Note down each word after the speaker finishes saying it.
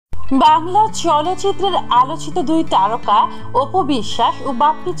বাংলা চলচ্চিত্রের আলোচিত দুই তারকা অপু বিশ্বাস ও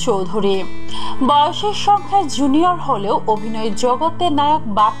বাপ্পি চৌধুরী। বয়সের সংখ্যায় জুনিয়র হলেও অভিনয় জগতে নায়ক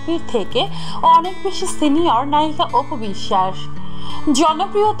বাপ্পির থেকে অনেক বেশি সিনিয়র নায়িকা অপু বিশ্বাস।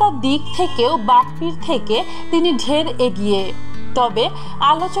 জনপ্রিয়তার দিক থেকেও বাপ্পির থেকে তিনি ঢের এগিয়ে। তবে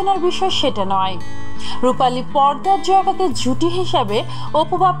আলোচনার বিষয় সেটা নয়। রূপালী পর্দার জগতে জুটি হিসাবে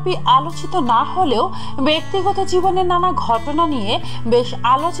অপু বাপ্পি আলোচিত না হলেও ব্যক্তিগত জীবনের নানা ঘটনা নিয়ে বেশ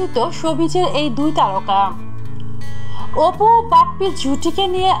আলোচিত শোবিজের এই দুই তারকা। অপু বাপ্পির জুটিকে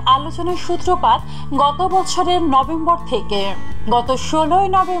নিয়ে আলোচনার সূত্রপাত গত বছরের নভেম্বর থেকে। গত 16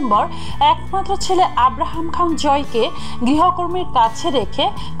 নভেম্বর একমাত্র ছেলে আব্রাহাম খান জয়কে গৃহকর্মীর কাছে রেখে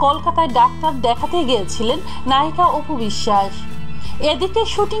কলকাতায় ডাক্তার দেখাতে গিয়েছিলেন নায়িকা অপু বিশ্বাস। এদিকে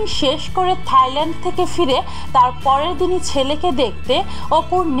শুটিং শেষ করে থাইল্যান্ড থেকে ফিরে তার পরের দিনই ছেলেকে দেখতে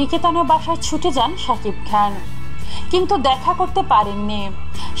অপুর নিকেতনের বাসায় ছুটে যান শাকিব খান, কিন্তু দেখা করতে পারেননি।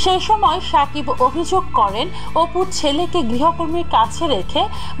 সেই সময় শাকিব অভিযোগ করেন অপুর ছেলেকে গৃহকর্মীর কাছে রেখে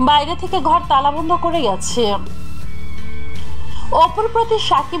বাইরে থেকে ঘর তালাবন্ধ করে গেছে। অপুর প্রতি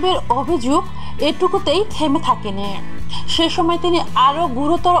শাকিবের অভিযোগ এটুকুতেই থেমে থাকেনি। সে সময় তিনি আরো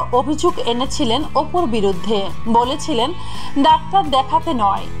গুরুতর অভিযোগ এনেছিলেন অপুর বিরুদ্ধে। বলেছিলেন ডাক্তার দেখাতে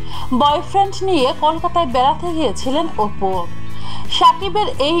নয়, বয়ফ্রেন্ড নিয়ে কলকাতায় বেড়াতে গিয়েছিলেন অপু। শাকিবের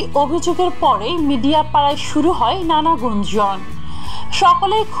এই অভিযোগের পরেই মিডিয়া পাড়ায় শুরু হয় নানা গুঞ্জন।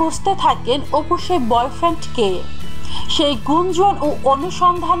 সকলেই খুঁজতে থাকেন অপুর সেই বয়ফ্রেন্ড কে। সেই গুঞ্জন ও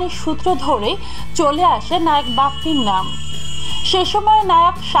অনুসন্ধানের সূত্র ধরেই চলে আসে নায়ক বাপ্পির নাম। সে সময়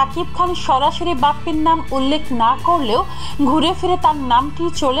নায়ক শাকিব খান সরাসরি বাপ্পির নাম উল্লেখ না করলেও ঘুরে ফিরে তার নামটি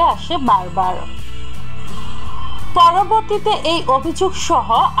চলে আসে বারবার। পরবর্তীতে এই অভিযোগ সহ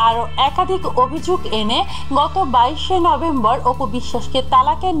আরো একাধিক অভিযোগ এনে গত 22 নভেম্বর অপু বিশ্বাসকে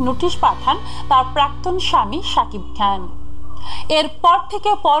তালাকের নোটিশ পাঠান তার প্রাক্তন স্বামী শাকিব খান। এরপর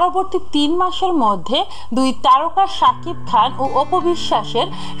থেকে পরবর্তী 3 মাসের মধ্যে দুই তারকা শাকিব খান ও অপু বিশ্বাসের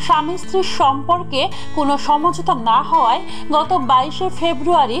স্বামী স্ত্রীর সম্পর্কে কোনো সমঝোতা না হওয়ায় গত 22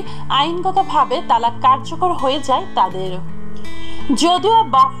 ফেব্রুয়ারি আইনগতভাবে তালাক কার্যকর হয়ে যায় তাদের। যদিও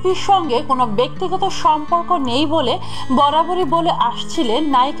বাপ্পির সঙ্গে কোনো ব্যক্তিগত সম্পর্ক নেই বলে বরাবরই বলে আসছিলেন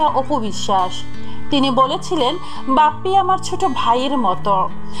নায়িকা অপু বিশ্বাস। তিনি বলেছিলেন বাপ্পি আমার ছোট ভাইয়ের মতো,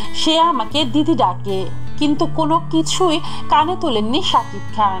 সে আমাকে দিদি ডাকে, কিন্তু কোনো কিছুই কানে তোলেননি শাকিব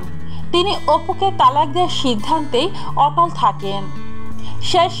খান। তিনি অপুকে তালাক দেওয়ার সিদ্ধান্তেই অটল থাকেন।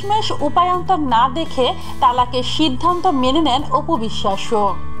 শেষমেশ উপায়ান্তর না দেখে তালাকের সিদ্ধান্ত মেনে নেন অপু বিশ্বাসও।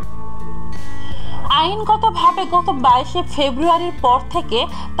 আইনগতভাবে গত 22 ফেব্রুয়ারির পর থেকে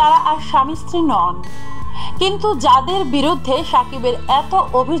তারা আর স্বামী স্ত্রী নন। কিন্তু যাদের বিরুদ্ধে শাকিবের এত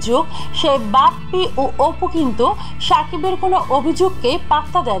অভিযোগ, সেই বাপ্পি ও অপু কিন্তু শাকিবের কোনো অভিযোগকে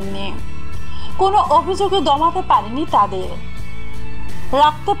পাত্তা দেননি। কোনো অভিযোগই দমাতে পারেনি তাদের,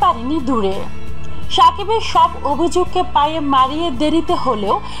 রাখতে পারেনি দূরে। শাকিবের সব অভিযোগকে পায়ে মারিয়ে দেরিতে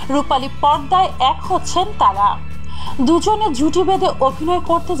হলেও রূপালী পর্দায় এক হচ্ছেন তারা। দুজনে জুটি বেঁধে অভিনয়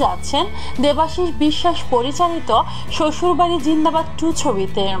করতে যাচ্ছেন দেবাশিস বিশ্বাস পরিচালিত শ্বশুরবাড়ি জিন্দাবাদ 2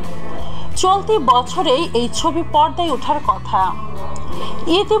 ছবিতে। চলতি বছরেই এই ছবি পর্দায় ওঠার কথা।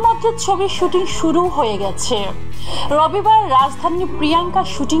 ইতিমধ্যে ছবির শুটিং শুরু হয়ে গেছে। রবিবার রাজধানীর প্রিয়াঙ্কা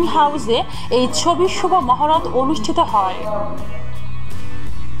শুটিং হাউসে এই ছবির শুভ মহরত অনুষ্ঠিত হয়।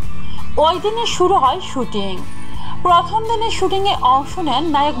 ওই দিনে শুরু হয় শুটিং। প্রথম দিনে শুটিংয়ে অংশ নেন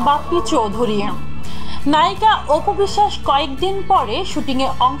নায়ক বাপ্পি চৌধুরী। নায়িকা অপু বিশ্বাস কয়েকদিন পরে শুটিংয়ে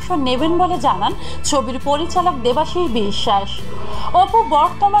অংশ নেবেন বলে জানান ছবির পরিচালক দেবাশিস বিশ্বাস। অপু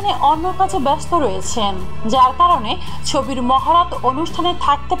বর্তমানে অন্য কাজে ব্যস্ত রয়েছেন, যার কারণে ছবির মহরত অনুষ্ঠানে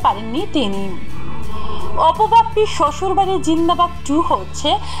থাকতে পারেননি তিনি। অপু বাপ্পির শ্বশুরবাড়ি জিন্দাবাদ 2 হচ্ছে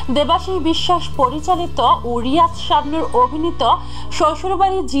দেবাশিস বিশ্বাস পরিচালিত ও রিয়াজ শাবনূর অভিনীত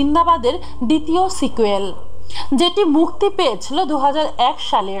শ্বশুরবাড়ি জিন্দাবাদের দ্বিতীয় সিকুয়েল, যেটি মুক্তি পেয়েছিল 2001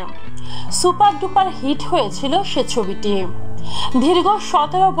 সালে। সুপার ডুপার হিট হয়েছিল সে ছবিটি। দীর্ঘ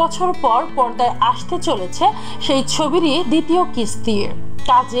 17 বছর পর পর্দায় আসতে চলেছে সেই ছবিরই দ্বিতীয় কিস্তি।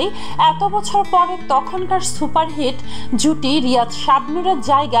 কাজেই এত বছর পরে তখনকার সুপারহিট জুটি রিয়াজ শাবনূরের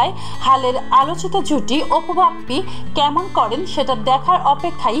জায়গায় হালের আলোচিত জুটি অপু বাপ্পি কেমন করেন সেটা দেখার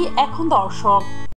অপেক্ষায় এখন দর্শক।